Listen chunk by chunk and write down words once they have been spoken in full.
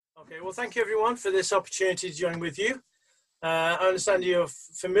Okay, well, thank you everyone for this opportunity to join with you. I understand you're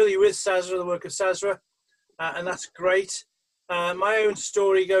familiar with Sazra, the work of Sazra, and that's great. My own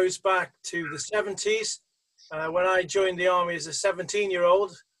story goes back to the 70s when I joined the army as a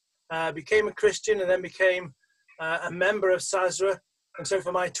 17-year-old, became a Christian and then became a member of Sazra. And so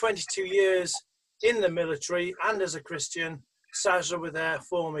for my 22 years in the military and as a Christian, Sazra were there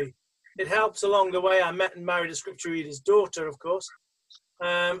for me. It helped along the way. I met and married a scripture reader's daughter, of course.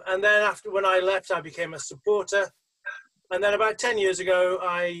 And then after, when I left, I became a supporter. And then about 10 years ago,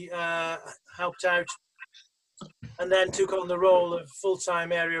 I helped out and then took on the role of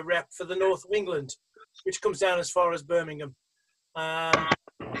full-time area rep for the north of England, which comes down as far as Birmingham, so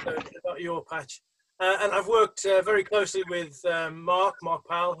not your patch. And I've worked very closely with Mark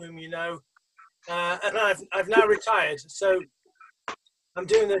Powell, whom you know, and I've now retired. So I'm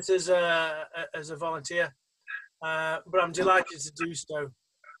doing this as a volunteer, but I'm delighted to do so.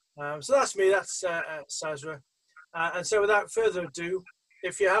 So that's me, that's Sazra. And so without further ado,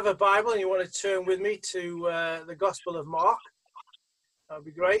 if you have a Bible and you want to turn with me to the Gospel of Mark, that would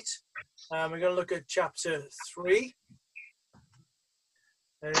be great. We're going to look at chapter 3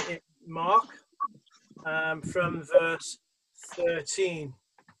 in Mark, from verse 13.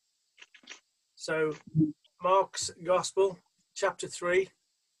 So Mark's Gospel, chapter 3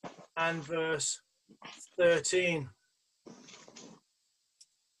 and verse 13.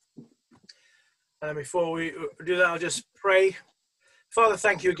 And before we do that, I'll just pray. Father,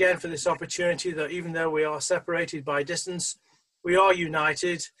 thank you again for this opportunity that even though we are separated by distance, we are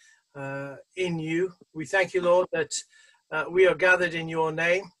united in you. We thank you, Lord, that we are gathered in your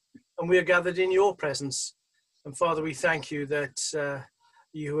name and we are gathered in your presence. And Father, we thank you that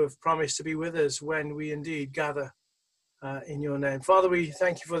you have promised to be with us when we indeed gather in your name. Father, we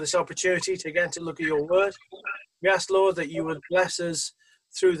thank you for this opportunity to again to look at your word. We ask, Lord, that you would bless us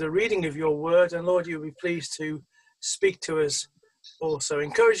through the reading of your word, and Lord, you'll be pleased to speak to us also.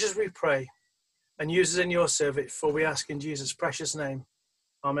 Encourage us, we pray, and use us in your service, for we ask in Jesus' precious name.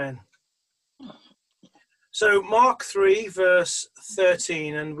 Amen. So Mark 3, verse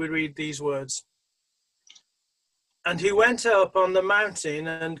 13, and we read these words. And he went up on the mountain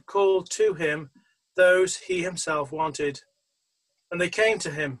and called to him those he himself wanted, and they came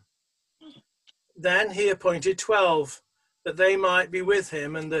to him. Then he appointed 12, that they might be with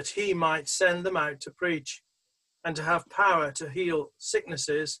him and that he might send them out to preach and to have power to heal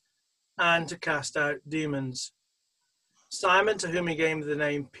sicknesses and to cast out demons. Simon, to whom he gave the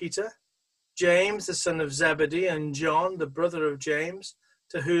name Peter, James, the son of Zebedee, and John, the brother of James,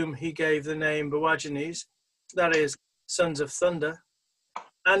 to whom he gave the name Boanerges, that is, sons of thunder,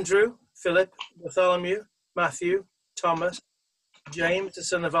 Andrew, Philip, Bartholomew, Matthew, Thomas, James, the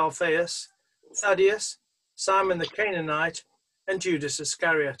son of Alphaeus, Thaddeus, Simon the Canaanite, and Judas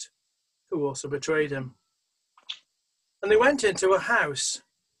Iscariot, who also betrayed him. And they went into a house,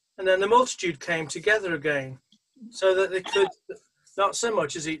 and then the multitude came together again, so that they could not so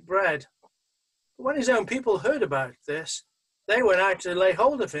much as eat bread. But when his own people heard about this, they went out to lay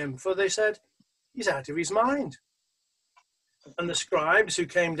hold of him, for they said, he's out of his mind. And the scribes who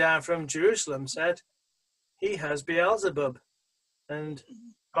came down from Jerusalem said, he has Beelzebub, and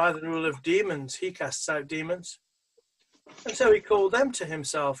by the rule of demons he casts out demons. And so he called them to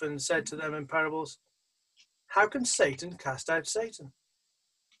himself and said to them in parables, how can Satan cast out Satan?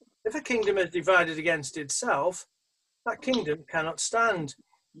 If a kingdom is divided against itself, that kingdom cannot stand.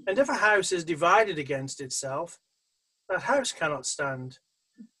 And if a house is divided against itself, that house cannot stand.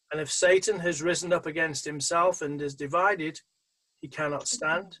 And if Satan has risen up against himself and is divided, he cannot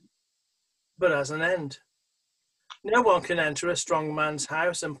stand, but as an end. No one can enter a strong man's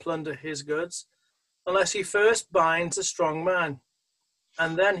house and plunder his goods unless he first binds a strong man,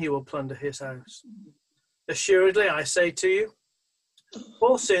 and then he will plunder his house. Assuredly, I say to you,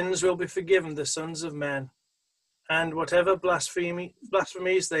 all sins will be forgiven the sons of men, and whatever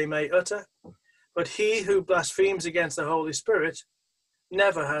blasphemies they may utter, but he who blasphemes against the Holy Spirit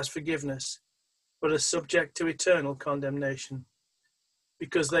never has forgiveness, but is subject to eternal condemnation,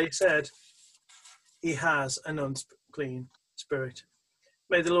 because they said, he has an unclean spirit.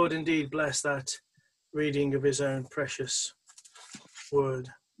 May the Lord indeed bless that reading of his own precious word.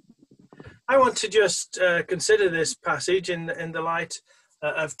 I want to just consider this passage in the light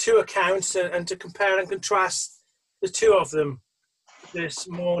of two accounts and to compare and contrast the two of them this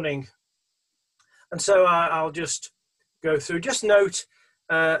morning. And so I'll just go through. Just note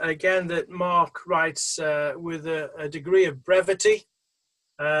again that Mark writes with a degree of brevity.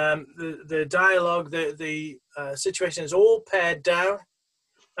 The dialogue, the situation is all pared down,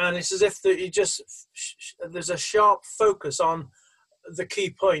 and it's as if there's a sharp focus on the key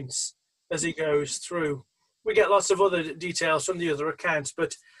points as he goes through. We get lots of other details from the other accounts,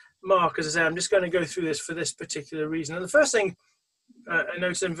 but Mark, as I say, I'm just going to go through this for this particular reason. And the first thing I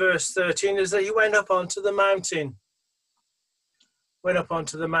notice in verse 13 is that he went up onto the mountain. Went up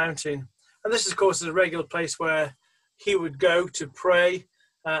onto the mountain. And this, of course, is a regular place where he would go to pray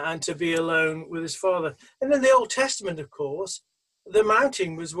and to be alone with his Father. And in the Old Testament, of course, the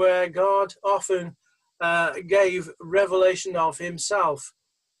mountain was where God often gave revelation of himself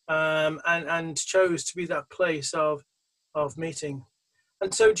and chose to be that place of meeting.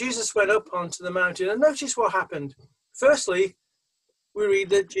 And so Jesus went up onto the mountain, and notice what happened. Firstly, we read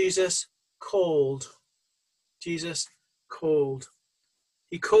that Jesus called. Jesus called.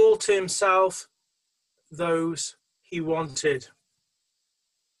 He called to himself those he wanted.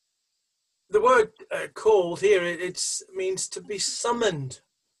 The word called here, it means to be summoned.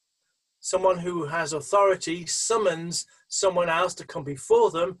 Someone who has authority summons someone else to come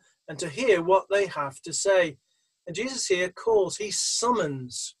before them and to hear what they have to say. And Jesus here calls, he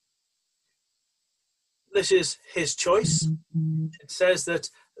summons. This is his choice. It says that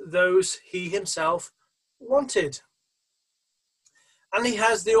those he himself wanted. And he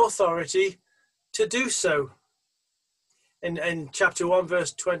has the authority to do so. In chapter 1,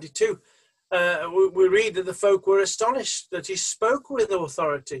 verse 22, we read that the folk were astonished that he spoke with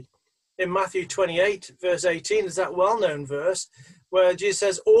authority. In Matthew 28, verse 18, is that well-known verse where Jesus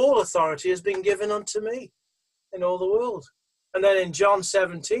says, all authority has been given unto me in all the world. And then in John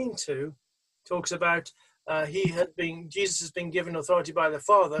 17, too, talks about Jesus has been given authority by the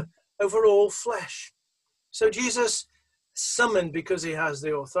Father over all flesh. So Jesus summoned because he has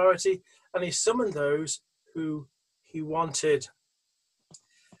the authority, and he summoned those who he wanted.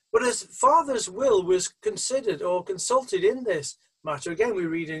 But his Father's will was considered or consulted in this matter. Again, we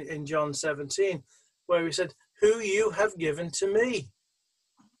read in John 17, where he said, who you have given to me.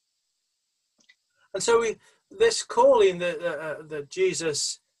 And so this calling that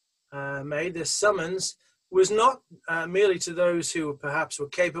Jesus made, this summons, was not merely to those who perhaps were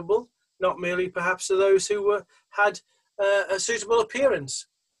capable, not merely perhaps to those who had a suitable appearance,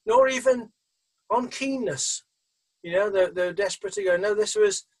 nor even on keenness. You know, they're desperate to go. No, this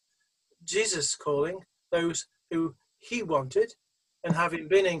was Jesus calling those who he wanted, and having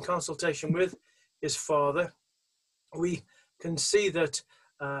been in consultation with his Father, we can see that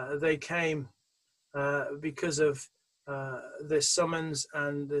they came because of this summons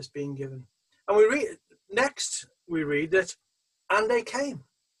and this being given. And we read that, and they came.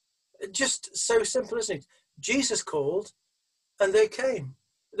 Just so simple, isn't it? Jesus called, and they came.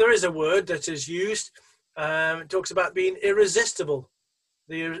 There is a word that is used. It talks about being irresistible,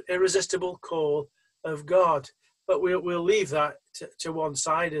 the irresistible call of God. But we'll leave that to one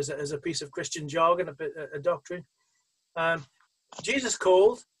side as a piece of Christian jargon, a doctrine. Jesus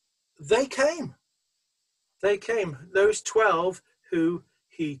called, they came. They came. Those 12 who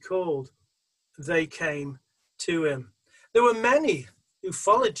he called, they came to him. There were many who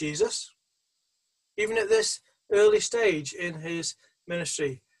followed Jesus, even at this early stage in his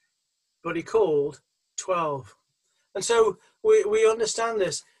ministry, but he called 12. And so we understand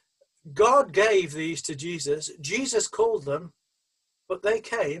this. God gave these to Jesus. Jesus called them, but they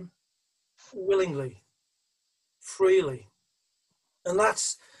came willingly, freely. And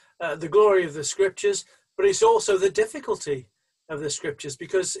that's the glory of the scriptures, but it's also the difficulty of the scriptures,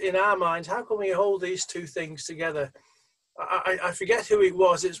 because in our minds, how can we hold these two things together? I forget who it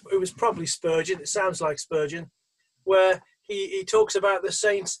was. It was probably Spurgeon. It sounds like Spurgeon, where he talks about the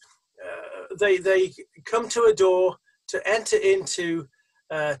saints. They come to a door to enter into,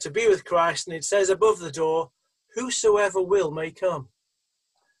 to be with Christ, and it says above the door, whosoever will may come.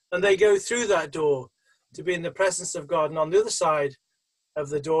 And they go through that door to be in the presence of God. And on the other side of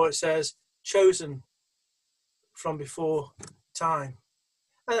the door, it says, chosen from before time.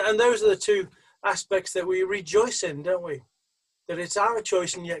 And those are the two aspects that we rejoice in, don't we? That it's our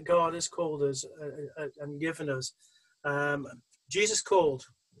choice, and yet God has called us and given us. Jesus called,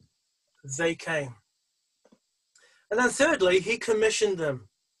 they came. And then thirdly, he commissioned them.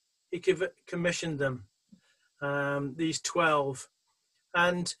 He commissioned them, these 12.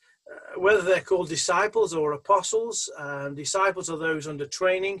 And whether they're called disciples or apostles, disciples are those under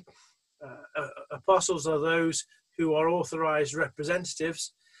training. Apostles are those who are authorized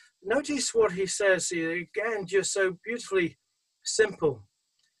representatives. Notice what he says here, again, just so beautifully simple,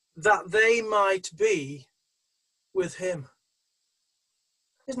 that they might be with him.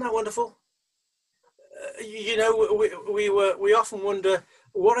 Isn't that wonderful? You know, we often wonder,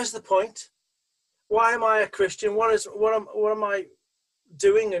 what is the point? Why am I a Christian? What am I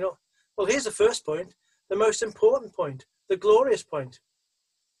doing? Well, here's the first point, the most important point, the glorious point.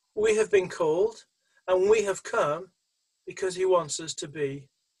 We have been called and we have come because he wants us to be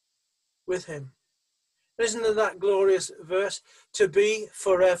with him. Isn't that glorious verse? To be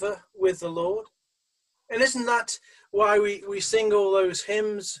forever with the Lord. And isn't that why we sing all those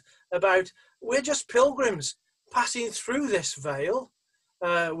hymns about we're just pilgrims passing through this veil,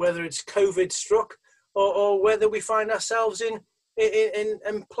 whether it's COVID struck or whether we find ourselves in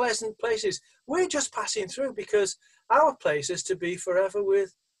pleasant places. We're just passing through because our place is to be forever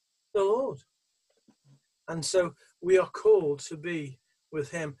with the Lord. And so we are called to be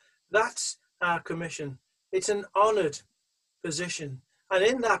with him. That's our commission. It's an honoured position. And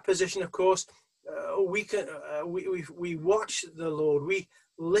in that position, of course, we watch the Lord. We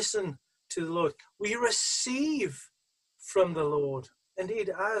listen to the Lord. We receive from the Lord, indeed,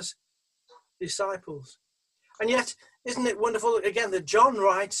 as disciples. And yet, isn't it wonderful, again, that John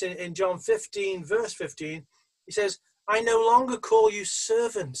writes in John 15, verse 15, he says, I no longer call you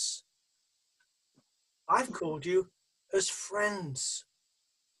servants. I've called you as friends.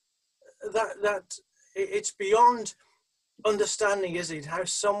 That it's beyond understanding, isn't it? How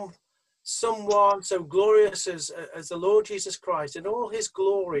someone so glorious as the Lord Jesus Christ in all his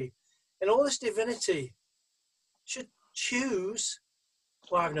glory, in all his divinity, should choose.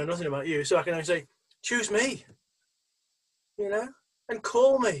 Well, I know nothing about you, so I can only say, choose me, and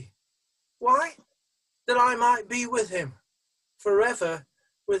call me. Why? That I might be with him, forever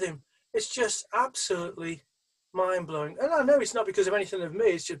with him. It's just absolutely mind-blowing. And I know it's not because of anything of me,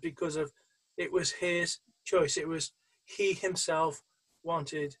 it's just because of it was his choice. It was he himself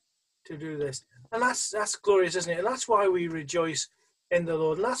wanted to do this. And that's glorious, isn't it? And that's why we rejoice in the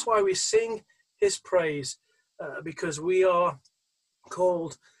Lord. And that's why we sing his praise, because we are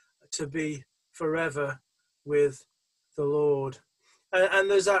called to be forever with the Lord. And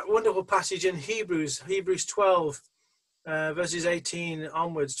there's that wonderful passage in Hebrews 12, verses 18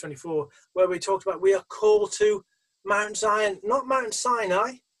 onwards, 24, where we talked about we are called to Mount Zion, not Mount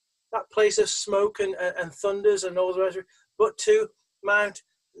Sinai, that place of smoke and thunders and all the rest of it, but to Mount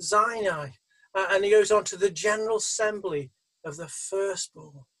Sinai. And he goes on to the general assembly of the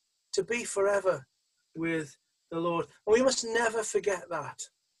firstborn, to be forever with the Lord. And we must never forget that.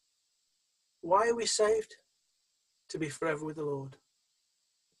 Why are we saved? To be forever with the Lord.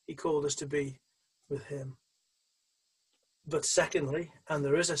 He called us to be with him. But secondly, and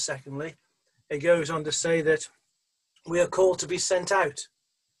there is a secondly, it goes on to say that we are called to be sent out.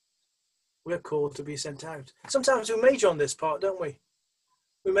 We're called to be sent out. Sometimes we major on this part, don't we?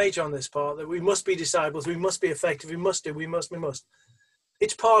 We major on this part, that we must be disciples, we must be effective, we must.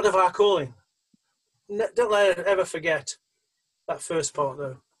 It's part of our calling. Don't let us ever forget that first part,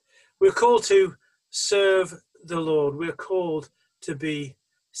 though. We're called to serve the Lord. We're called to be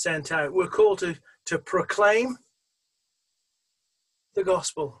sent out. We're called to proclaim the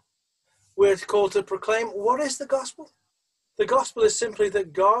gospel. We're called to proclaim. What is the gospel? The gospel is simply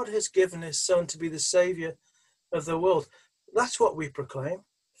that God has given his son to be the saviour of the world. That's what we proclaim.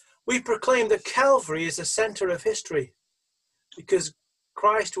 We proclaim that Calvary is the centre of history because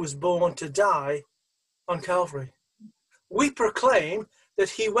Christ was born to die on Calvary. We proclaim that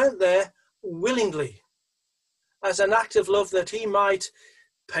he went there willingly as an act of love, that he might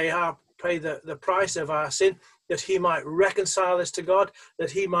pay the price of our sin, that he might reconcile us to God,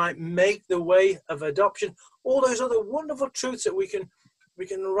 that he might make the way of adoption, all those other wonderful truths that we can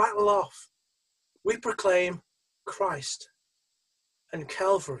rattle off. We proclaim Christ and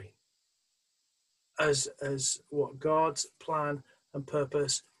Calvary as what God's plan and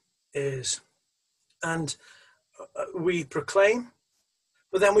purpose is. And we proclaim,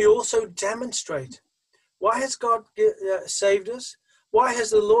 but then we also demonstrate. Why has God saved us? Why has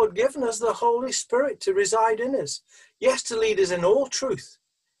the Lord given us the Holy Spirit to reside in us? Yes, to lead us in all truth,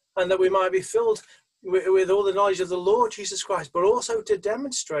 and that we might be filled with all the knowledge of the Lord Jesus Christ, but also to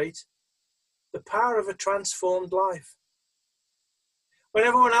demonstrate the power of a transformed life. When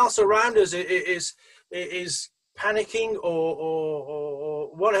everyone else around us is panicking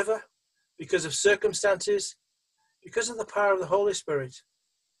or whatever, because of circumstances, because of the power of the Holy Spirit,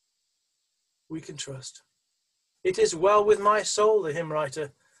 we can trust. It is well with my soul, the hymn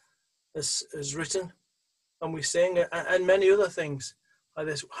writer has written, and we sing, and many other things like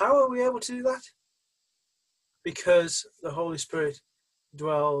this. How are we able to do that? Because the Holy Spirit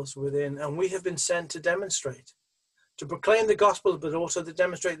dwells within, and we have been sent to demonstrate, to proclaim the gospel, but also to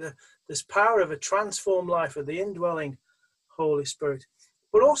demonstrate this power of a transformed life of the indwelling Holy Spirit,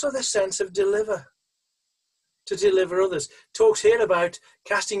 but also the sense of to deliver others. Talks here about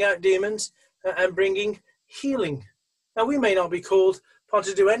casting out demons and bringing healing. Now, we may not be called upon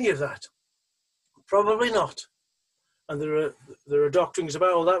to do any of that. Probably not. And there are doctrines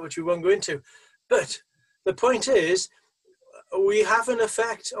about all that which we won't go into. But the point is, we have an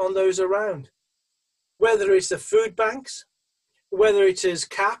effect on those around. Whether it's the food banks, whether it is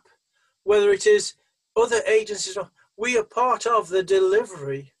CAP, whether it is other agencies, we are part of the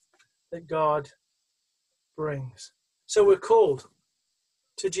delivery that God brings. So we're called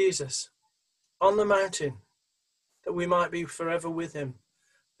to Jesus on the mountain that we might be forever with him,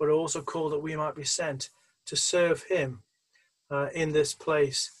 but also called that we might be sent to serve him in this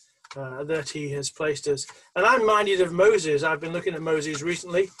place that he has placed us. And I'm minded of Moses. I've been looking at Moses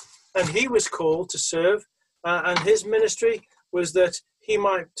recently, and he was called to serve, and his ministry was that he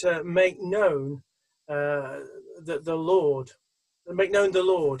might make known the Lord, and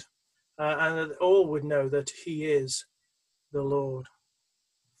that all would know that he is the Lord.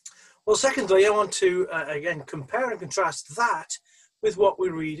 Well, secondly, I want to again compare and contrast that with what we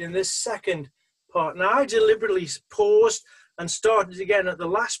read in this second part. Now, I deliberately paused and started again at the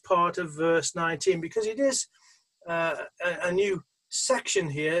last part of verse 19 because it is a new section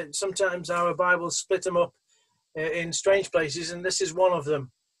here. Sometimes our Bibles split them up in strange places, and this is one of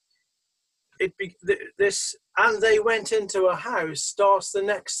them. And they went into a house starts the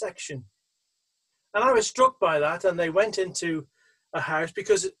next section. And I was struck by that, and they went into a house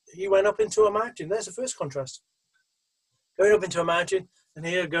because he went up into a mountain. There's the first contrast. Going up into a mountain, and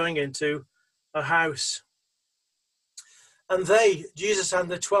here going into a house. And Jesus and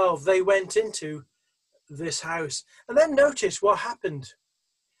the 12, they went into this house. And then notice what happened.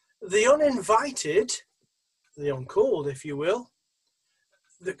 The uninvited, the uncalled, if you will,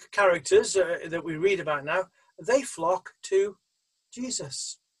 the characters that we read about now, they flock to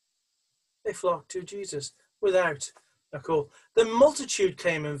Jesus. They flock to Jesus without a call. The multitude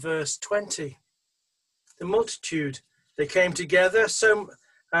came in verse 20. The multitude, they came together so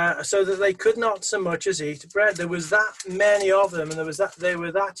that they could not so much as eat bread. There was that many of them, and they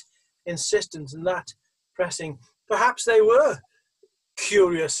were that insistent and that pressing. Perhaps they were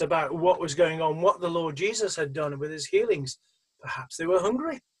curious about what was going on, what the Lord Jesus had done with his healings. Perhaps they were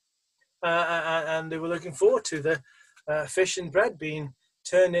hungry, and they were looking forward to the fish and bread being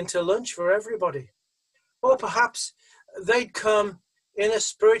turned into lunch for everybody. Or perhaps they'd come in a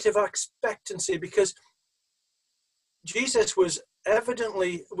spirit of expectancy because Jesus was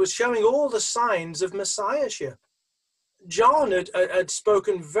showing all the signs of messiahship. John had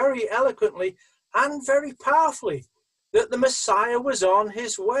spoken very eloquently and very powerfully that the Messiah was on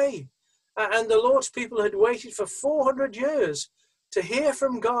his way. And the Lord's people had waited for 400 years to hear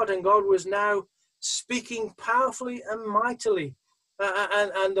from God, and God was now speaking powerfully and mightily.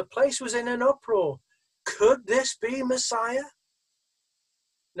 And the place was in an uproar. Could this be Messiah?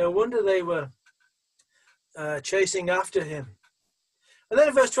 No wonder they were chasing after him. And then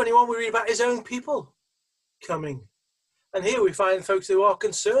in verse 21, we read about his own people coming. And here we find folks who are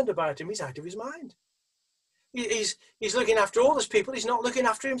concerned about him. He's out of his mind. He's looking after all those people. He's not looking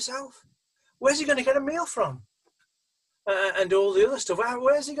after himself. Where's he going to get a meal from? And all the other stuff.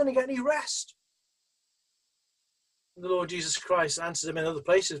 Where's he going to get any rest? The Lord Jesus Christ answers him in other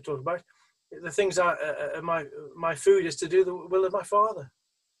places to talk about. The things my food is to do the will of my Father.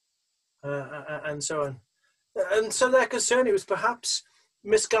 And so on. And so their concern, it was perhaps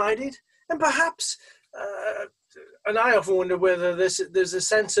misguided, and perhaps, and I often wonder whether there's a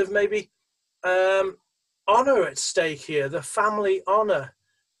sense of maybe honor at stake here, the family honor,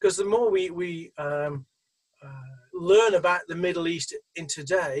 because the more we learn about the Middle East in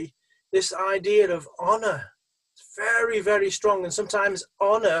today, this idea of honor is very, very strong, and sometimes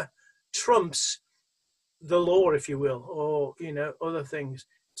honor trumps the law, if you will, or other things.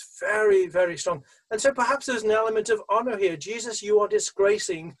 It's very, very strong. And so perhaps there's an element of honor here. Jesus, you are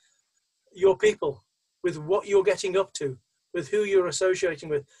disgracing your people with what you're getting up to, with who you're associating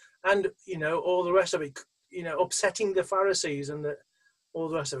with, and all the rest of it, upsetting the Pharisees and all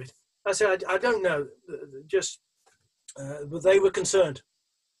the rest of it. I say I don't know, but they were concerned,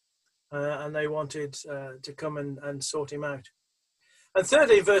 and they wanted to come and sort him out. And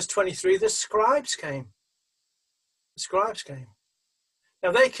thirdly, verse 23, the scribes came. The scribes came.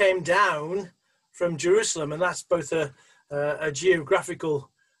 Now they came down from Jerusalem, and that's both a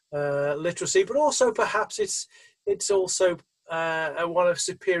geographical literacy, but also perhaps it's also one of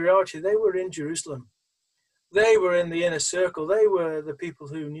superiority. They were in Jerusalem. They were in the inner circle. They were the people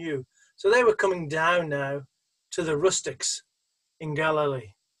who knew. So they were coming down now to the rustics in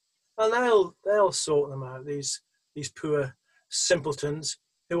Galilee, and they'll sort them out. These poor simpletons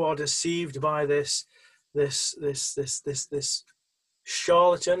who are deceived by this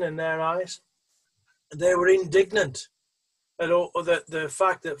charlatan in their eyes. They were indignant at all, the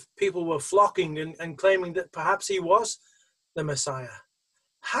fact that people were flocking and claiming that perhaps he was the Messiah.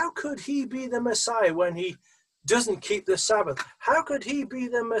 How could he be the Messiah when he doesn't keep the Sabbath? How could he be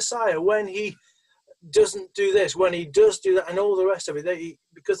the Messiah when he doesn't do this, when he does do that, and all the rest of it?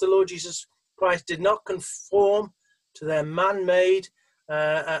 Because the Lord Jesus Christ did not conform to their man-made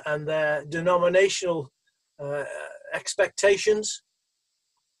and their denominational expectations.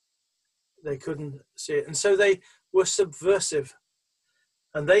 They couldn't see it. And so they were subversive.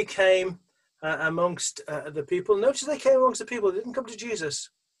 And they came amongst the people. Notice they came amongst the people. They didn't come to Jesus.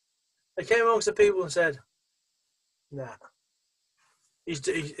 They came amongst the people and said, nah, he's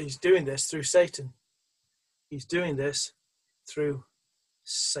doing this through Satan. He's doing this through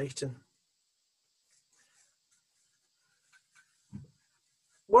Satan.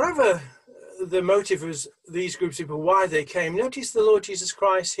 Whatever the motive was, these groups of people, why they came, notice the Lord Jesus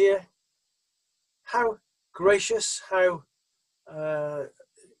Christ here. How gracious, how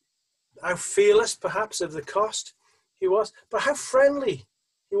fearless perhaps of the cost he was, but how friendly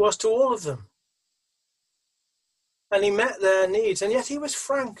he was to all of them. And he met their needs, and yet he was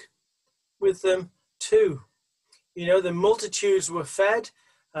frank with them too. You know, the multitudes were fed,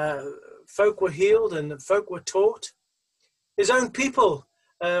 folk were healed, and folk were taught. His own people,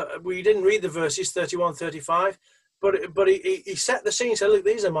 we didn't read the verses 31, 35, but he set the scene. He said, look,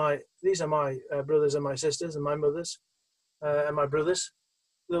 these are my brothers and my sisters and my mothers and my brothers,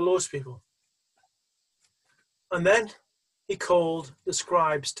 the Lord's people. And then he called the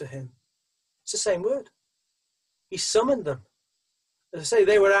scribes to him. It's the same word. He summoned them. As I say,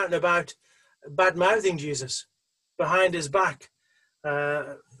 they were out and about bad-mouthing Jesus behind his back,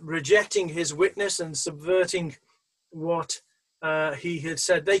 rejecting his witness and subverting what he had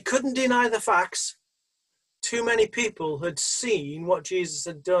said. They couldn't deny the facts. Too many people had seen what Jesus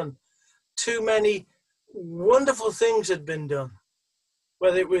had done. Too many wonderful things had been done.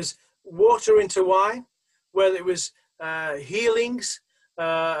 Whether it was water into wine, whether it was healings,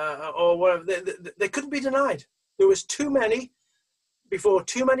 or whatever, they couldn't be denied. There was too many, before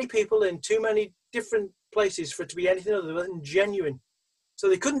too many people in too many different places for it to be anything other than genuine. So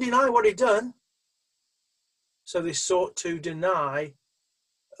they couldn't deny what he'd done. So they sought to deny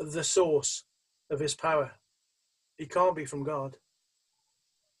the source of his power. He can't be from God.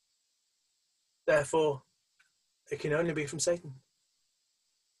 Therefore, it can only be from Satan.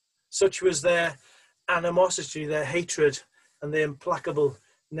 Such was their animosity, their hatred, and the implacable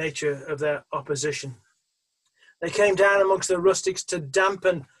nature of their opposition. They came down amongst the rustics to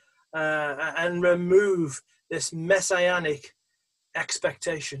dampen and remove this messianic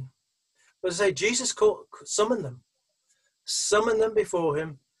expectation. But as I say, Jesus summoned them before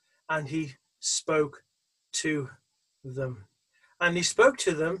him, and he spoke to them. And he spoke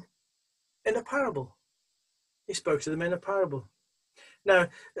to them in a parable. He spoke to them in a parable. Now,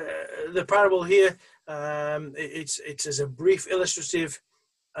 the parable here, it's as a brief illustrative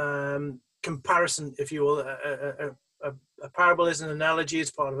comparison, if you will. A parable is an analogy.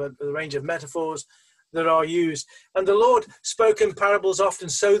 It's part of a range of metaphors that are used. And the Lord spoke in parables often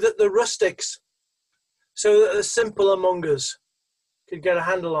so that the rustics, so that the simple among us could get a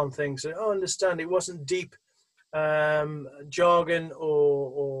handle on things. And understand it wasn't deep jargon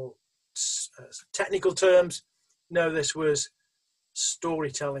or technical terms. No, this was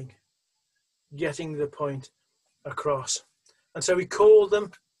storytelling, getting the point across. And so he called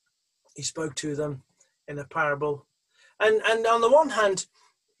them, he spoke to them in a parable. And on the one hand,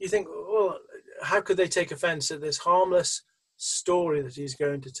 you think, well, how could they take offense at this harmless story that he's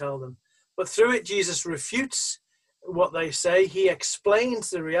going to tell them? But through it, Jesus refutes what they say. He explains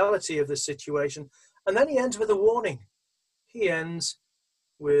the reality of the situation. And then he ends with a warning. He ends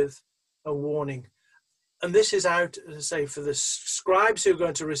with a warning. And this is out, as I say, for the scribes who are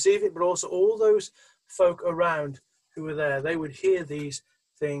going to receive it, but also all those folk around who were there. They would hear these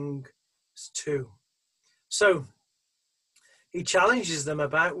things too. So he challenges them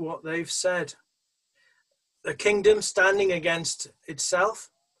about what they've said. A kingdom standing against itself,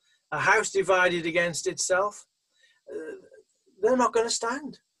 a house divided against itself, they're not going to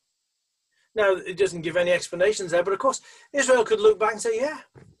stand. Now, it doesn't give any explanations there, but of course, Israel could look back and say, yeah,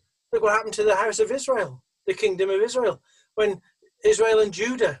 look what happened to the house of Israel, the kingdom of Israel. When Israel and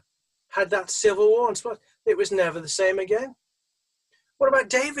Judah had that civil war and split, it was never the same again. What about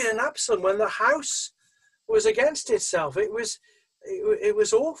David and Absalom when the house was against itself? It was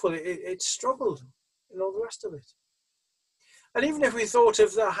awful. It struggled and all the rest of it. And even if we thought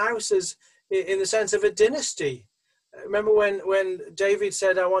of the house as in the sense of a dynasty, remember when David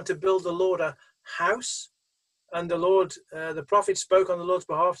said, I want to build the Lord a house, and the Lord, the prophet spoke on the Lord's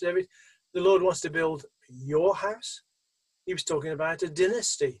behalf to David, the Lord wants to build your house. He was talking about a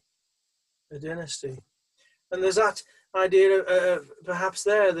dynasty. A dynasty. And there's that idea perhaps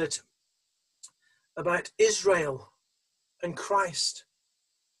there that about Israel and Christ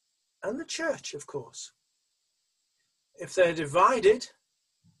and the church, of course. If they're divided,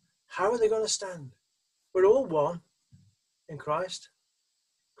 how are they going to stand? We're all one in Christ.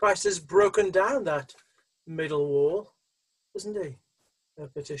 Christ has broken down that middle wall, isn't he? A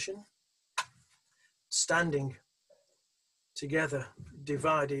partition. Standing together,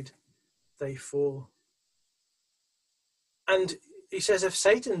 divided, they fall. And he says if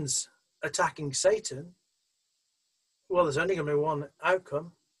Satan's attacking Satan, well, there's only going to be one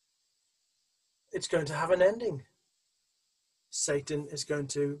outcome. It's going to have an ending. Satan is going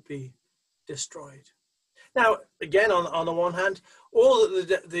to be destroyed. Now, again, on the one hand, all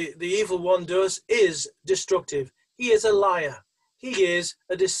that the evil one does is destructive. He is a liar. He is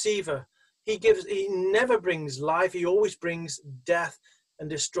a deceiver. He never brings life. He always brings death and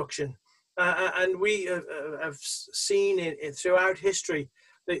destruction. And we have seen it throughout history.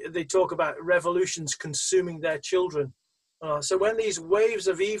 They talk about revolutions consuming their children. So when these waves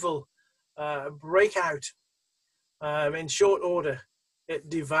of evil break out in short order, it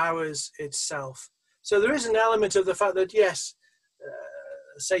devours itself. So there is an element of the fact that, yes,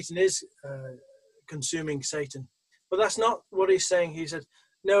 Satan is consuming Satan. But that's not what he's saying. He said,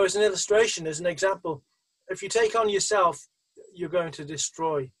 no, as an illustration, as an example, if you take on yourself, you're going to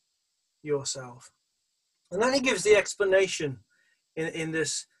destroy yourself. And then he gives the explanation in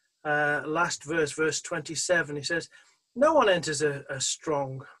this last verse, verse 27. He says, no one enters a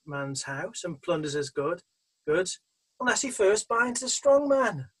strong man's house and plunders his goods unless he first binds the strong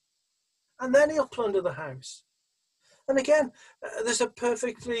man, and then he'll plunder the house. And again, there's a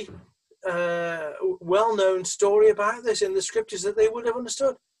perfectly well-known story about this in the scriptures that they would have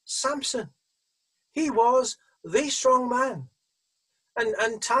understood. Samson, he was the strong man.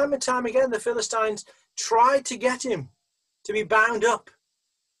 And time again, the Philistines tried to get him to be bound up.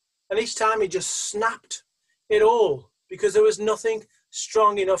 And each time he just snapped it all because there was nothing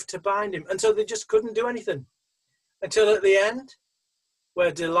strong enough to bind him. And so they just couldn't do anything. Until at the end,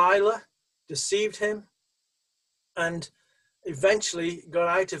 where Delilah deceived him and eventually got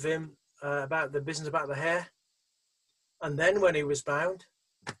out of him about the business about the hair. And then when he was bound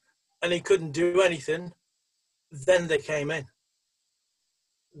and he couldn't do anything, then they came in.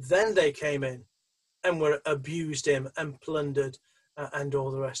 Then they came in and abused him and plundered and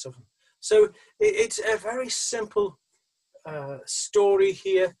all the rest of them. So it's a very simple story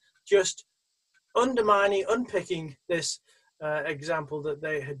here, just undermining, unpicking this example that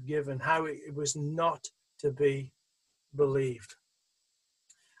they had given, how it was not to be believed.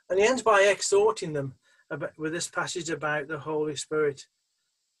 And he ends by exhorting them with this passage about the Holy Spirit.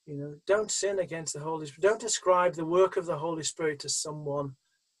 You know, don't sin against the Holy Spirit. Don't ascribe the work of the Holy Spirit to someone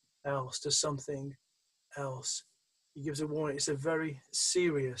else, to something else. He gives a warning. It's a very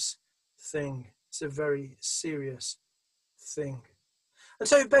serious thing. It's a very serious thing. And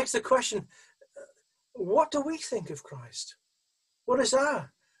so it begs the question, what do we think of Christ? What is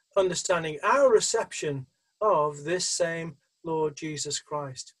our understanding, our reception of this same Lord Jesus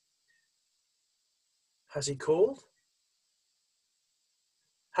Christ? Has he called?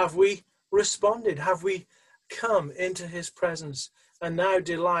 Have we responded? Have we come into his presence and now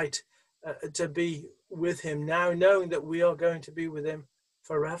delight to be with him, now knowing that we are going to be with him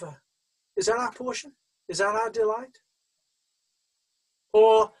forever? Is that our portion? Is that our delight?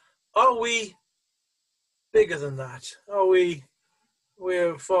 Or are we bigger than that? Are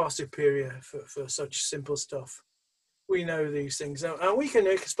we're far superior for such simple stuff? We know these things, and we can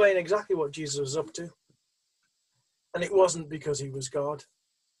explain exactly what Jesus was up to. And it wasn't because he was God.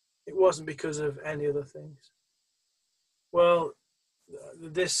 It wasn't because of any other things. Well,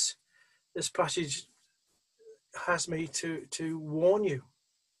 this passage has me to warn you.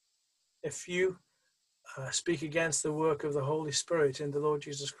 If you speak against the work of the Holy Spirit in the Lord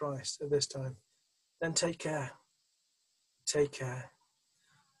Jesus Christ at this time, then take care. Take care.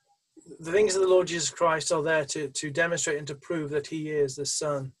 The things of the Lord Jesus Christ are there to demonstrate and to prove that he is the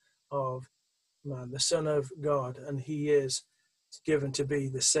Son of man, the Son of God, and he is given to be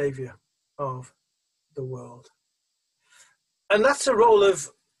the Saviour of the world. And that's the role of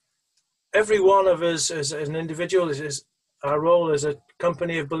every one of us as an individual, is our role as a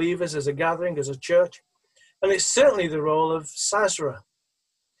company of believers, as a gathering, as a church. And it's certainly the role of Sazra,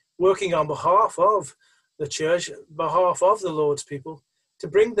 working on behalf of the church, behalf of the Lord's people, to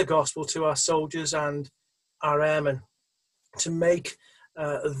bring the gospel to our soldiers and our airmen, to make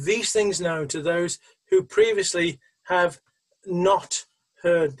these things known to those who previously have not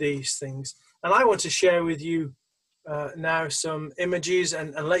heard these things. And I want to share with you now some images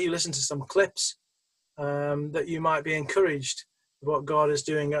and let you listen to some clips that you might be encouraged what God is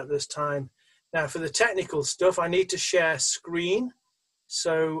doing at this time. Now, for the technical stuff, I need to share screen.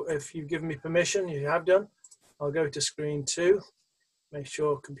 So if you've given me permission, you have done, I'll go to screen 2. Make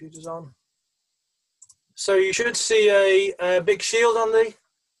sure computer's on. So you should see a big shield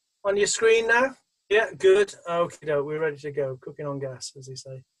on your screen now. Yeah, good. Okay, no, we're ready to go. Cooking on gas, as they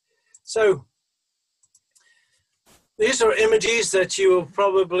say. So these are images that you will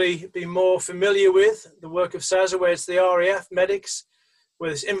probably be more familiar with. The work of SASA, where it's the RAF medics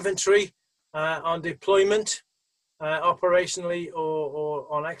with its infantry on deployment, operationally or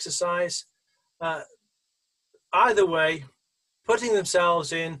on exercise. Either way, putting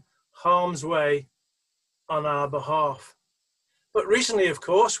themselves in harm's way on our behalf. But recently, of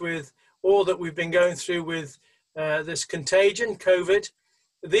course, with all that we've been going through with this contagion, COVID,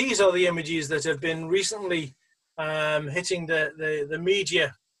 these are the images that have been recently hitting the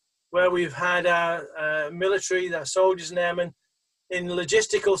media, where we've had our military, our soldiers and airmen in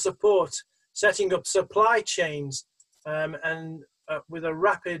logistical support, setting up supply chains and with a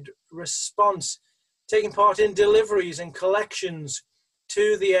rapid response, taking part in deliveries and collections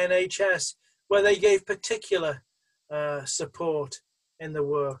to the NHS, where they gave particular support in the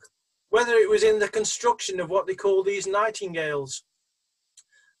work. Whether it was in the construction of what they call these nightingales,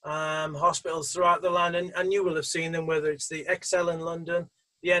 hospitals throughout the land, and you will have seen them, whether it's the Excel in London,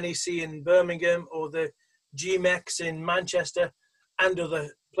 the NEC in Birmingham, or the GMEX in Manchester, and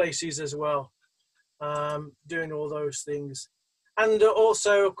other places as well, doing all those things. And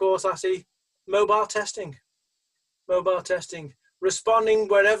also, of course, I see mobile testing, responding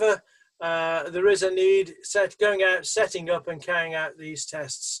wherever there is a need, going out, setting up and carrying out these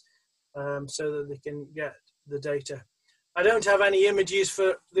tests so that they can get the data. I don't have any images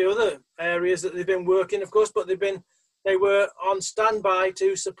for the other areas that they've been working, of course, but they were on standby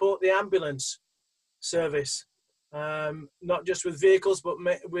to support the ambulance service, not just with vehicles, but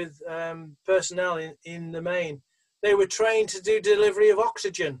with personnel in the main. They were trained to do delivery of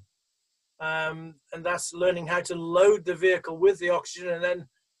oxygen, and that's learning how to load the vehicle with the oxygen and then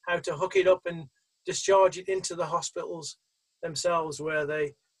how to hook it up and discharge it into the hospitals themselves where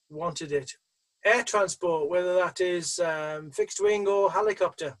they wanted it. Air transport, whether that is fixed wing or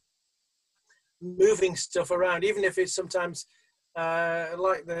helicopter, moving stuff around, even if it's sometimes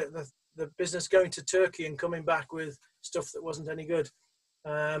like the business going to Turkey and coming back with stuff that wasn't any good.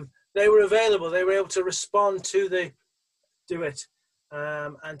 They were available. They were able to respond to it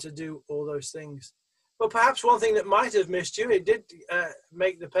and to do all those things. But perhaps one thing that might have missed you, it did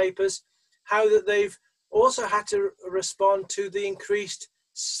make the papers, how that they've also had to respond to the increased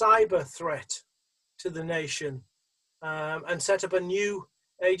cyber threat to the nation and set up a new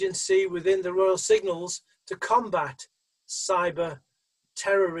agency within the Royal Signals to combat cyber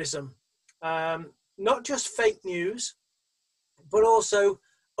terrorism. Not just fake news, but also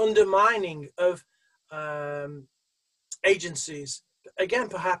undermining of agencies. Again,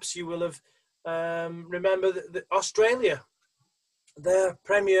 perhaps you will have remember that Australia, their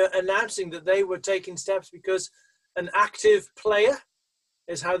premier announcing that they were taking steps because an active player,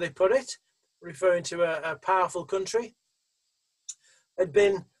 is how they put it, referring to a powerful country, had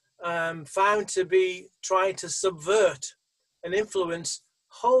been found to be trying to subvert and influence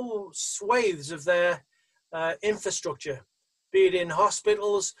whole swathes of their infrastructure, be it in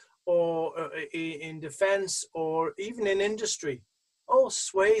hospitals or in defense or even in industry. All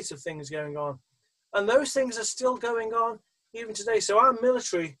swathes of things going on. And those things are still going on even today. So our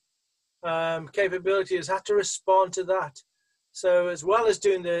military capability has had to respond to that. So as well as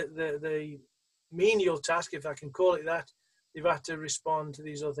doing the menial task, if I can call it that, they've had to respond to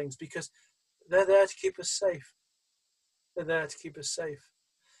these other things because they're there to keep us safe. They're there to keep us safe.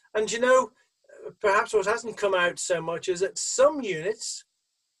 And you know, perhaps what hasn't come out so much is that some units,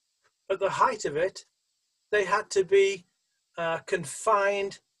 at the height of it, they had to be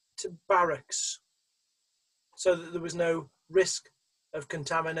confined to barracks so that there was no risk of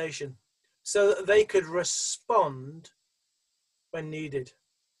contamination, so that they could respond when needed.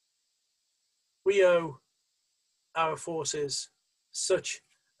 We owe our forces such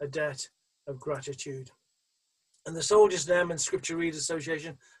a debt of gratitude. And the Soldiers and Airmen Scripture Readers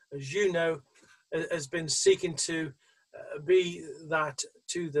Association, as you know, has been seeking to be that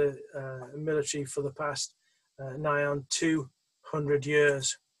to the military for the past nigh on 200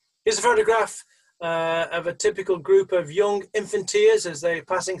 years. Here's a photograph of a typical group of young infanteers as they're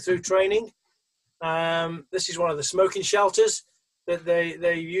passing through training. This is one of the smoking shelters that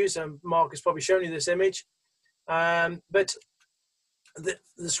they use, and Mark has probably shown you this image. But the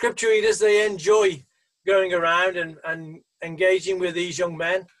scripture readers, they enjoy going around and engaging with these young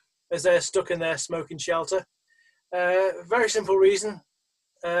men as they're stuck in their smoking shelter? Very simple reason.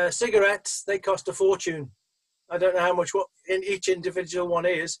 Cigarettes, they cost a fortune. I don't know how much what in each individual one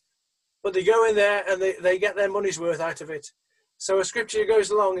is, but they go in there and they get their money's worth out of it. So a scripture goes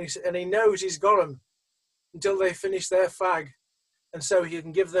along and he knows he's got them until they finish their fag. And so he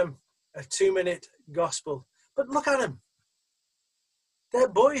can give them a 2-minute gospel. But look at them. They're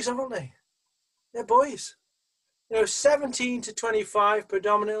boys, aren't they? They're boys. 17 to 25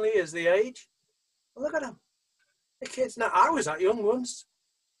 predominantly is the age. Well, look at them. The kids. Now, I was that young once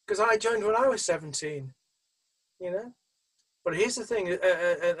because I joined when I was 17, But here's the thing,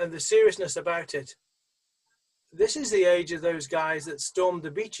 and the seriousness about it. This is the age of those guys that stormed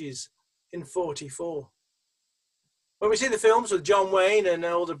the beaches in 44. When we see the films with John Wayne and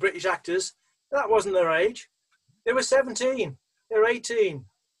all the British actors, that wasn't their age. They were 17, they were 18,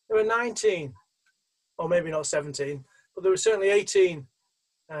 they were 19, or maybe not 17, but they were certainly 18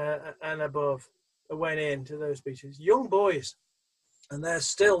 and above that went into those beaches. Young boys, and they're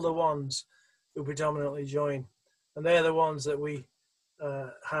still the ones who predominantly join. And they're the ones that we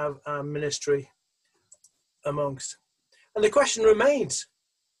have our ministry amongst. And the question remains,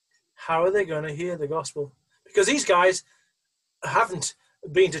 how are they going to hear the gospel? Because these guys haven't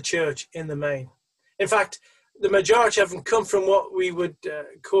been to church in the main. In fact, the majority haven't come from what we would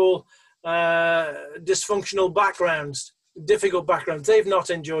call dysfunctional backgrounds, difficult backgrounds. They've not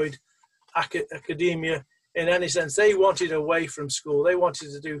enjoyed academia in any sense. They wanted away from school. They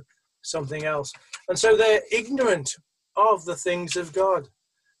wanted to do something else. And so they're ignorant of the things of God.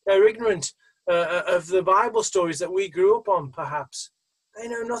 They're ignorant of the Bible stories that we grew up on, perhaps. They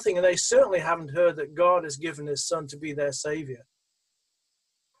know nothing, and they certainly haven't heard that God has given his son to be their savior.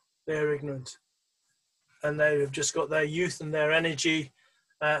 They're ignorant. And they've just got their youth and their energy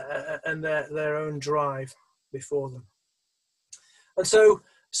and their own drive before them. And so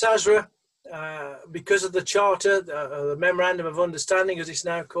SASRA, because of the charter, the Memorandum of Understanding as it's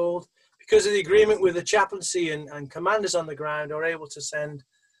now called, because of the agreement with the chaplaincy and commanders on the ground, are able to send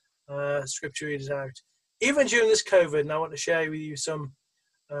scripture readers out. Even during this COVID, and I want to share with you some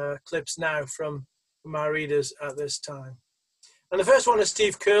clips now from our readers at this time. And the first one is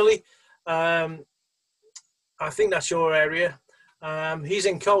Steve Curley. I think that's your area. He's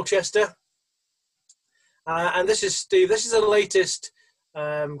in Colchester. And this is Steve. This is the latest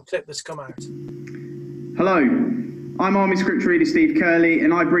clip that's come out. Hello, I'm Army Scripture Reader Steve Curley,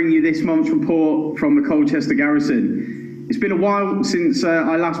 and I bring you this month's report from the Colchester Garrison. It's been a while since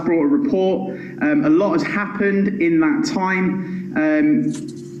I last brought a report. A lot has happened in that time.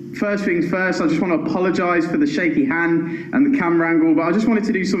 First things first, I just want to apologise for the shaky hand and the camera angle, but I just wanted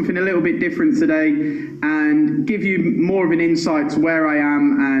to do something a little bit different today and give you more of an insight to where I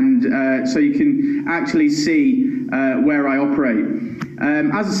am, and so you can actually see where I operate.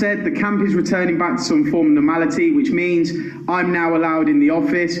 As I said, the camp is returning back to some form of normality, which means I'm now allowed in the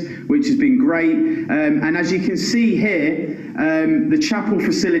office, which has been great. And as you can see here, the chapel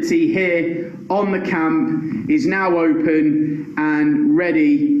facility here on the camp is now open and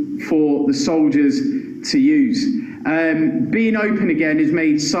ready for the soldiers to use. Being open again has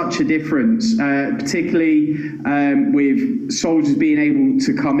made such a difference, particularly with soldiers being able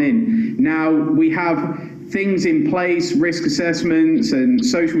to come in. Now, we have things in place, risk assessments and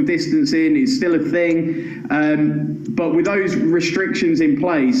social distancing is still a thing, but with those restrictions in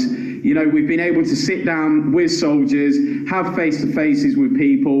place, we've been able to sit down with soldiers, have face-to-faces with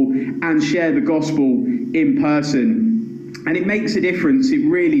people and share the gospel in person. And it makes a difference, it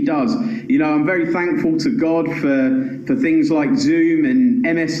really does. I'm very thankful to God for things like Zoom and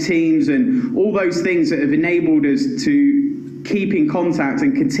MS Teams and all those things that have enabled us to keep in contact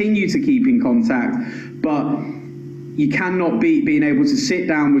and continue to keep in contact. But you cannot beat being able to sit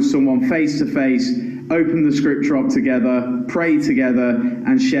down with someone face to face, open the scripture up together, pray together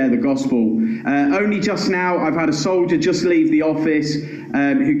and share the gospel. Only just now I've had a soldier just leave the office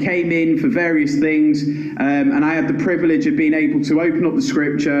who came in for various things, and I had the privilege of being able to open up the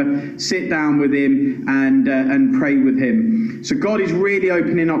scripture, sit down with him and pray with him. So God is really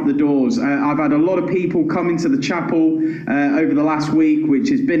opening up the doors. I've had a lot of people come into the chapel over the last week, which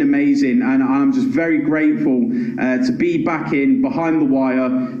has been amazing, and I'm just very grateful to be back in behind the wire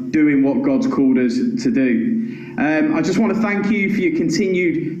doing what God's called us to do. I just want to thank you for your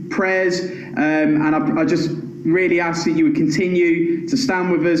continued prayers, and I just really ask that you would continue to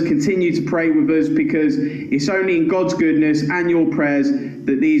stand with us, continue to pray with us, because it's only in God's goodness and your prayers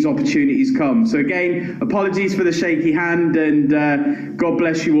that these opportunities come. So again, apologies for the shaky hand, and God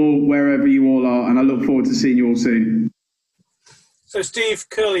bless you all wherever you all are, and I look forward to seeing you all soon. So Steve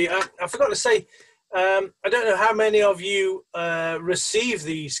Curley, I forgot to say, I don't know how many of you receive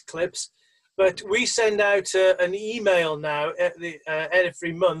these clips, but we send out an email now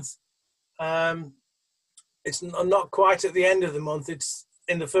every month. It's not quite at the end of the month. It's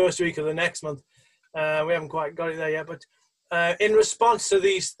in the first week of the next month. We haven't quite got it there yet, but in response to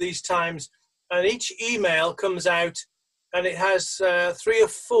these times, and each email comes out and it has 3 or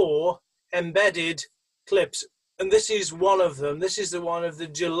 4 embedded clips. And this is one of them. This is the one of the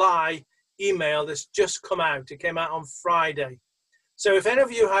July email that's just come out. It came out on Friday. So if any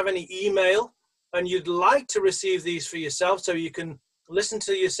of you have any email and you'd like to receive these for yourself, so you can listen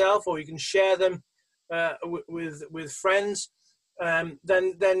to yourself or you can share them with friends,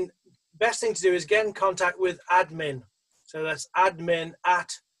 then best thing to do is get in contact with admin. So that's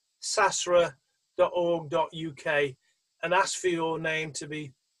admin@sasra.org.uk and ask for your name to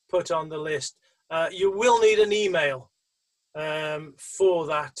be put on the list. You will need an email for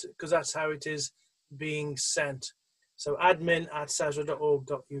that, because that's how it is being sent. So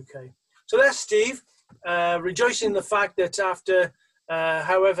admin@sasra.org.uk. So there's Steve, rejoicing in the fact that after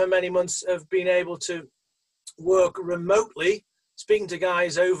however many months of being able to work remotely, speaking to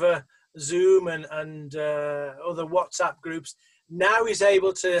guys over Zoom and other WhatsApp groups, now he's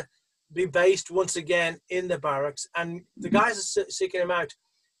able to be based once again in the barracks, and the guys are seeking him out.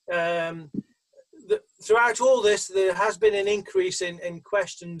 Throughout all this, there has been an increase in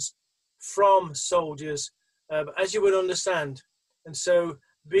questions from soldiers, as you would understand. And so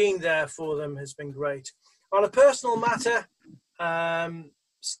being there for them has been great. On a personal matter,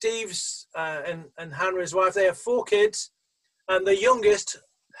 Steve's and Hannah, his wife, they have 4 kids. And the youngest,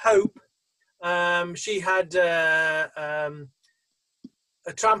 Hope, she had a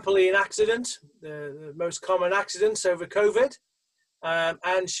trampoline accident, the most common accidents over COVID.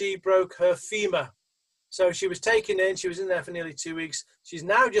 And she broke her femur. So she was taken in. She was in there for nearly 2 weeks. She's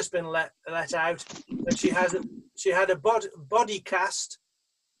now just been let out, and she had a body cast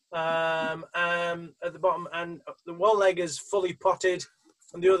at the bottom, and the one leg is fully potted,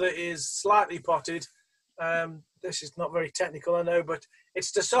 and the other is slightly potted. This is not very technical, I know, but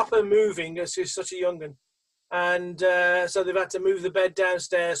it's to stop her moving as she's such a young one. And so they've had to move the bed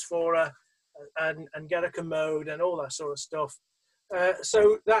downstairs for her and get a commode and all that sort of stuff.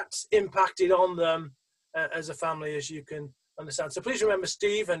 So that's impacted on them as a family, as you can understand. So please remember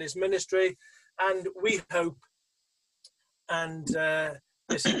Steve and his ministry, and we hope, and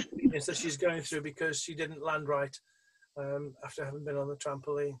this experience that she's going through because she didn't land right after having been on the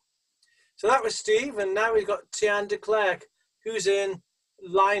trampoline. So that was Steve, and now we've got Tian de Klerk, who's in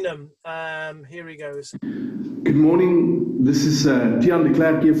Lynham. Here he goes. Good morning. This is Tian de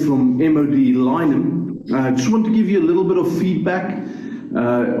Klerk here from MOD Lynham. I just want to give you a little bit of feedback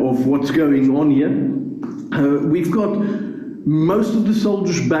of what's going on here. We've got most of the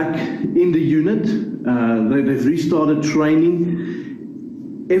soldiers back in the unit. They've restarted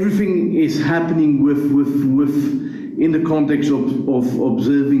training. Everything is happening with in the context of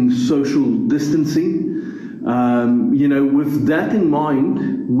observing social distancing. With that in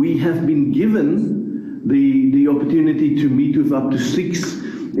mind, we have been given the opportunity to meet with up to 6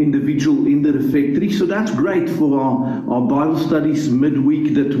 individuals in the refectory. So that's great for our Bible studies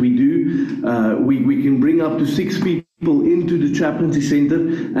midweek that we do. We can bring up to 6 people into the chaplaincy center,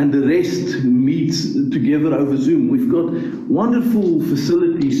 and the rest meets together over Zoom. We've got wonderful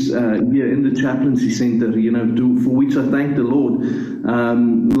facilities here in the chaplaincy center, for which I thank the Lord.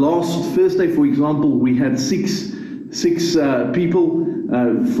 Last Thursday, for example, we had six people.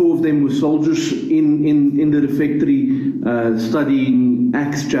 4 of them were soldiers in the refectory studying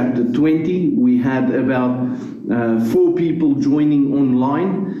Acts chapter 20. We had about 4 people joining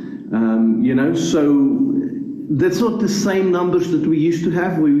online, so that's not the same numbers that we used to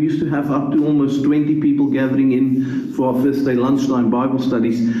have. We used to have up to almost 20 people gathering in for our Thursday lunchtime Bible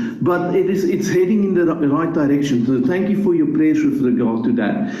studies. But it's heading in the right direction. So thank you for your prayers with regard to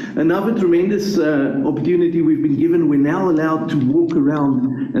that. Another tremendous opportunity we've been given. We're now allowed to walk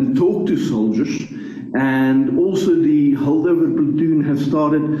around and talk to soldiers. And also the holdover platoon have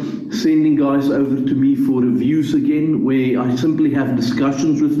started sending guys over to me for reviews again, where I simply have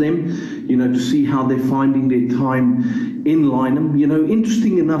discussions with them, to see how they're finding their time in Lynham.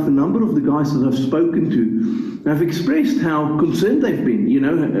 Interesting enough, a number of the guys that I've spoken to have expressed how concerned they've been,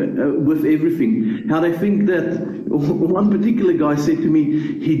 with everything. How they think that, one particular guy said to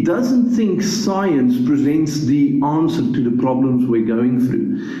me, he doesn't think science presents the answer to the problems we're going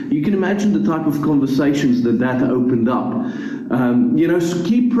through. You can imagine the type of conversations that opened up. So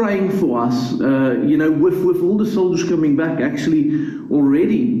keep praying for us. With all the soldiers coming back, actually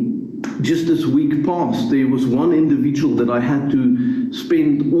already just this week past, there was one individual that I had to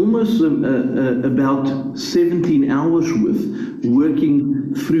spend almost about 17 hours with,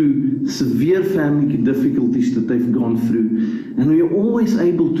 working through severe family difficulties that they've gone through. And we are always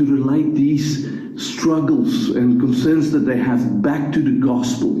able to relate these struggles and concerns that they have back to the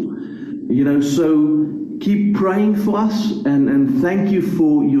gospel. You know, so keep praying for us, and thank you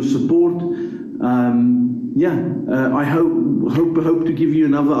for your support. I hope to give you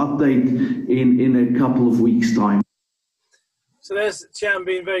another update in a couple of weeks' time. So there's Tian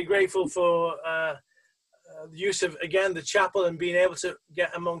being very grateful for the use of, again, the chapel and being able to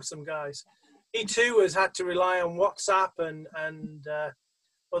get amongst some guys. He too has had to rely on WhatsApp and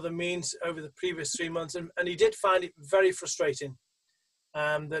other means over the previous 3 months, and he did find it very frustrating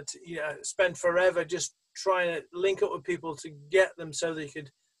that spent forever just trying to link up with people to get them so they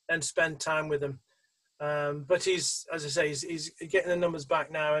could then spend time with them. But he's, as I say, he's getting the numbers back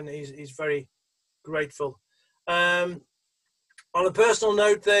now, and he's very grateful. On a personal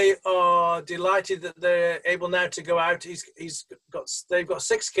note, they are delighted that they're able now to go out. They've got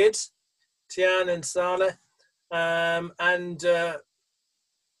 6 kids, Tian and Sana, and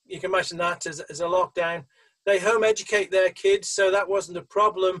you can imagine that as a lockdown. They home educate their kids, so that wasn't a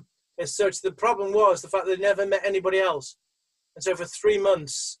problem as such. The problem was the fact they never met anybody else, and so for 3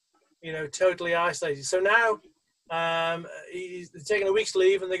 months, totally isolated. So now they're taking a week's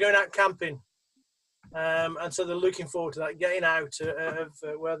leave and they're going out camping. And so they're looking forward to that, getting out of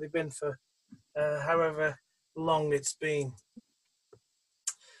where they've been for however long it's been.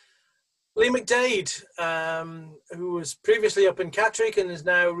 Lee McDade, who was previously up in Catterick and has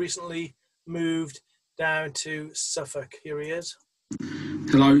now recently moved down to Suffolk. Here he is.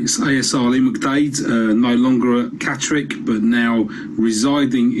 Hello, it's ASR Lee McDade, no longer at Catterick, but now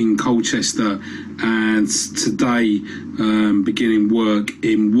residing in Colchester, and today beginning work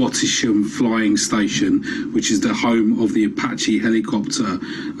in Wattisham Flying Station, which is the home of the Apache helicopter.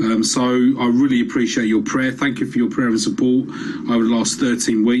 So I really appreciate your prayer. Thank you for your prayer and support over the last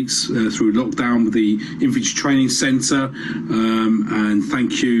 13 weeks through lockdown with the Infantry Training Centre, and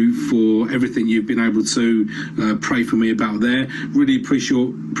thank you for everything you've been able to pray for me about there. Really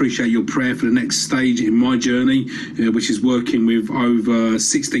appreciate your prayer for the next stage in my journey, which is working with over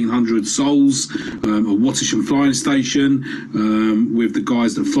 1,600 souls at Wattisham Flying Station, with the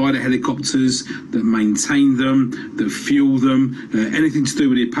guys that fly the helicopters, that maintain them, that fuel them, anything to do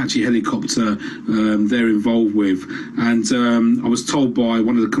with the Apache helicopter they're involved with. And I was told by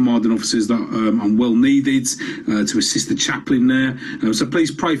one of the commanding officers that I'm well needed to assist the chaplain there. So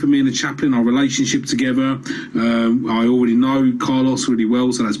please pray for me and the chaplain, our relationship together. I already know Carlos really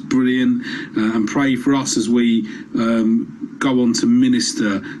well, so that's brilliant. And pray for us as we go on to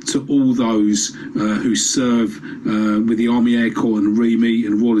minister to all those who serve with the Army Air Corps and REME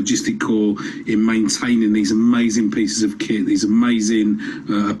and Royal Logistic Corps in maintaining these amazing pieces of kit, these amazing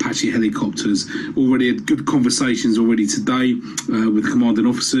Apache helicopters. Already had good conversations already today with commanding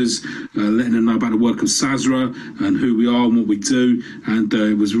officers, letting them know about the work of SASRA and who we are and what we do, and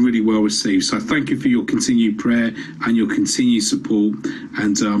it was really well received. So thank you for your continued prayer and your continued support,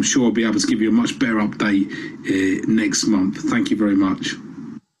 and I'm sure I'll be able to give you a much better update next month. Thank you very much.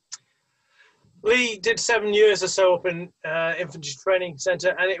 Lee did 7 years or so up in Infantry Training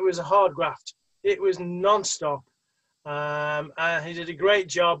Centre, and it was a hard graft. It was non-stop. He did a great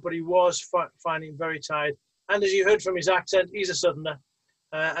job, but he was finding very tired. And as you heard from his accent, he's a Southerner,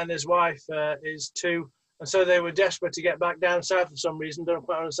 and his wife is too. And so they were desperate to get back down south for some reason. Don't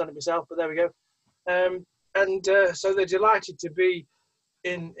quite understand it myself, but there we go. So they're delighted to be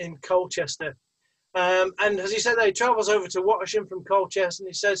in Colchester. And as he said, he travels over to Wattisham from Colchester, and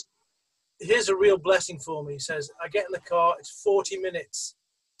he says, here's a real blessing for me. He says, I get in the car, it's 40 minutes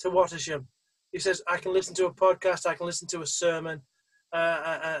to Wattisham. He says, I can listen to a podcast, I can listen to a sermon,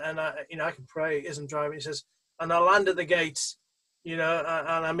 and I can pray as I'm driving. He says, and I land at the gates, and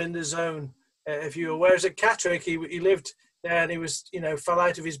I'm in the zone. If you were, whereas at Catterick, he lived there, and he was, fell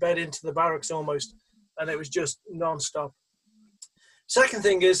out of his bed into the barracks almost, and it was just non-stop. Second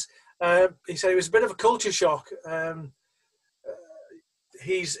thing is, he said it was a bit of a culture shock.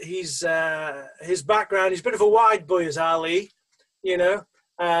 His background, he's a bit of a wide boy as Ali,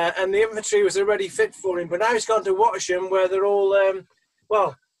 and the infantry was already fit for him. But now he's gone to Wattisham, where they're all,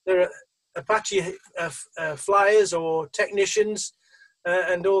 they're Apache flyers or technicians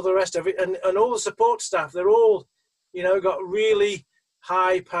and all the rest of it, and all the support staff. They're all, got really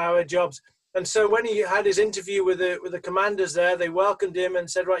high-powered jobs. And so when he had his interview with the commanders there, they welcomed him and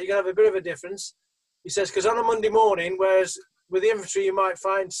said, right, you're going to have a bit of a difference. He says, because on a Monday morning, whereas with the infantry, you might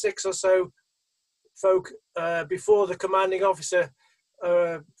find 6 or so folk before the commanding officer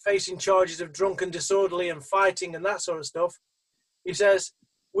facing charges of drunken, disorderly and fighting and that sort of stuff. He says,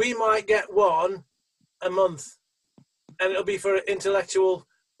 we might get one a month, and it'll be for intellectual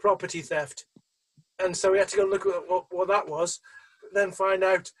property theft. And so we had to go and look at what that was, then find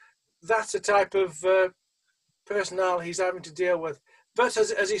out that's the type of personnel he's having to deal with. But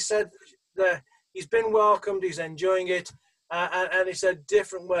as he said there, he's been welcomed, he's enjoying it, and it's a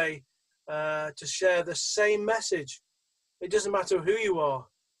different way to share the same message. It doesn't matter who you are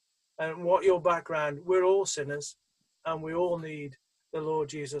and what your background, we're all sinners, and we all need the Lord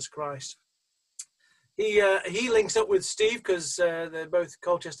Jesus Christ. He links up with Steve because they're both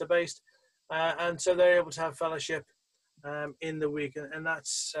Colchester based, and so they're able to have fellowship in the week, and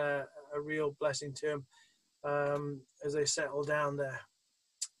that's a real blessing to him as they settle down there.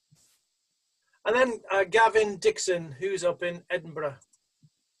 And then Gavin Dixon, who's up in Edinburgh.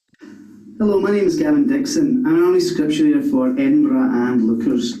 Hello, my name is Gavin Dixon. I'm an Holy Scripture reader for Edinburgh and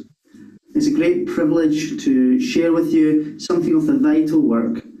Lookers. It's a great privilege to share with you something of the vital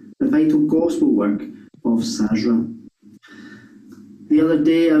work, the vital gospel work of Sazra. The other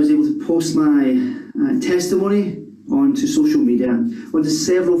day I was able to post my testimony onto social media, onto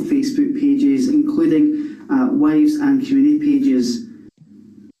several Facebook pages, including wives and community pages.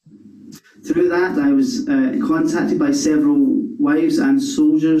 Through that I was contacted by several wives and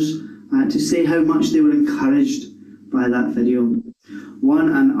soldiers to say how much they were encouraged by that video. One,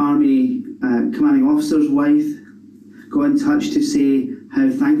 an army commanding officer's wife, got in touch to say how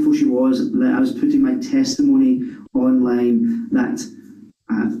thankful she was that I was putting my testimony online, that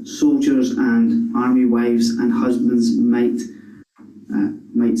soldiers and army wives and husbands might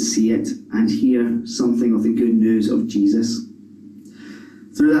see it and hear something of the good news of Jesus.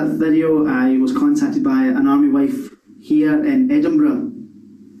 Through that video, I was contacted by an army wife here in Edinburgh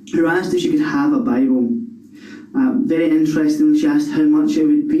who asked if she could have a Bible. Very interestingly, she asked how much it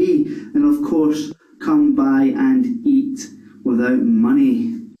would be, and of course, come by and eat without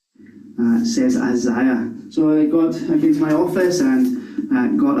money, says Isaiah. So I came to my office and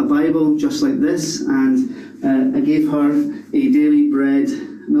got a Bible just like this, and I gave her a daily bread,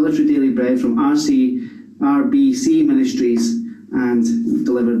 military daily bread from RBC Ministries, and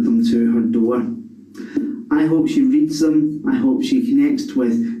delivered them to her door. I hope she reads them. I hope she connects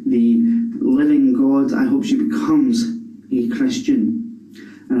with the living God. I hope she becomes a Christian.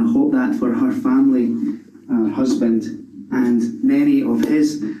 And I hope that for her family, her husband, and many of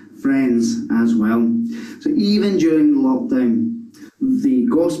his friends as well. So even during the lockdown, the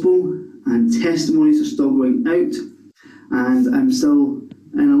gospel and testimonies are still going out, and I'm still,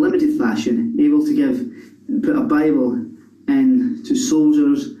 in a limited fashion, able to put a Bible into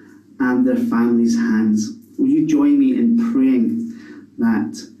soldiers and their families' hands. Will you join me in praying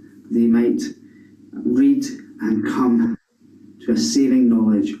that they might read and come to a saving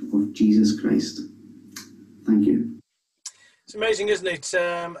knowledge of Jesus Christ? Thank you. It's amazing, isn't it?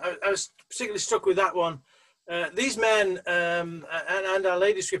 I was particularly struck with that one. These men and our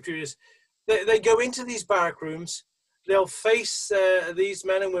lady scripture readers, they go into these barrack rooms. They'll face these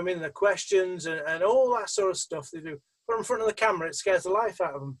men and women, their questions and all that sort of stuff they do. Put in front of the camera, it scares the life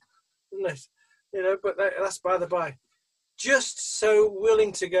out of them, doesn't it? You know, but that's by the by. Just so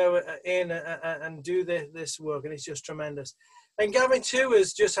willing to go in and do this work, and it's just tremendous. And Gavin too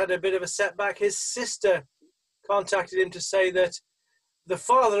has just had a bit of a setback. His sister contacted him to say that the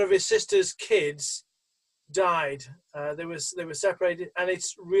father of his sister's kids died. They were separated, and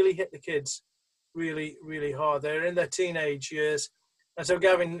it's really hit the kids really, really hard. They're in their teenage years, and so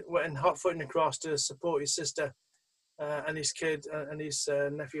Gavin went hot-footing across to support his sister and his kid and his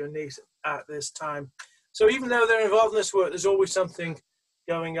nephew and niece at this time. So even though they're involved in this work, there's always something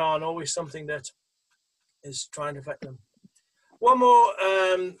going on, always something that is trying to affect them. One more,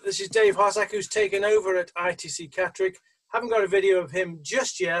 this is Dave Hossack, who's taken over at ITC Catterick. Haven't got a video of him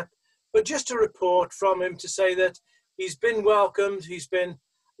just yet, but just a report from him to say that he's been welcomed, he's been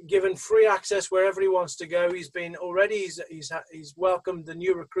given free access wherever he wants to go. He's welcomed the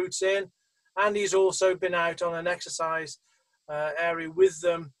new recruits in, and he's also been out on an exercise area with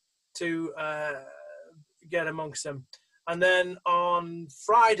them to get amongst them. And then on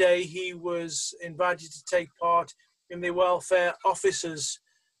Friday, he was invited to take part in the Welfare Officers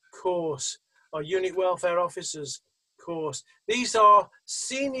course, or Unit Welfare Officers course. These are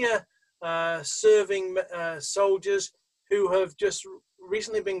senior serving soldiers who have just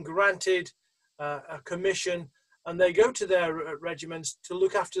recently been granted a commission, and they go to their regiments to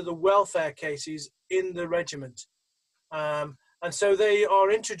look after the welfare cases in the regiment. And so they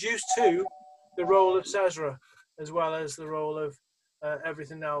are introduced to the role of Sazra as well as the role of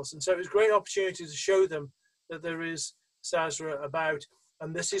everything else. And so it was a great opportunity to show them that there is Sazra about,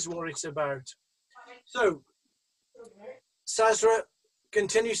 and this is what it's about. So, Sazra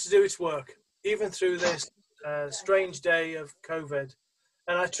continues to do its work, even through this strange day of COVID.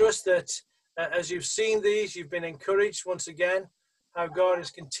 And I trust that as you've seen these, you've been encouraged once again, how God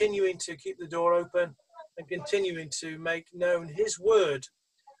is continuing to keep the door open and continuing to make known his word,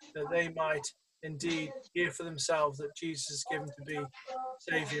 that they might indeed hear for themselves that Jesus is given to be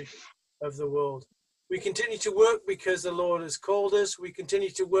Savior of the world. We continue to work because the Lord has called us. We continue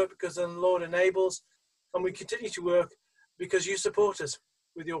to work because the Lord enables. And we continue to work because you support us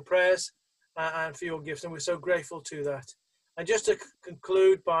with your prayers and for your gifts. And we're so grateful to that. And just to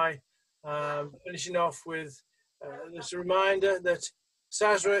conclude by finishing off with this reminder that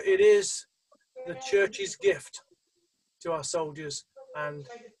Sazra, it is the church's gift to our soldiers and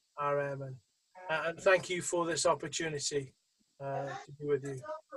our airmen. And thank you for this opportunity to be with you.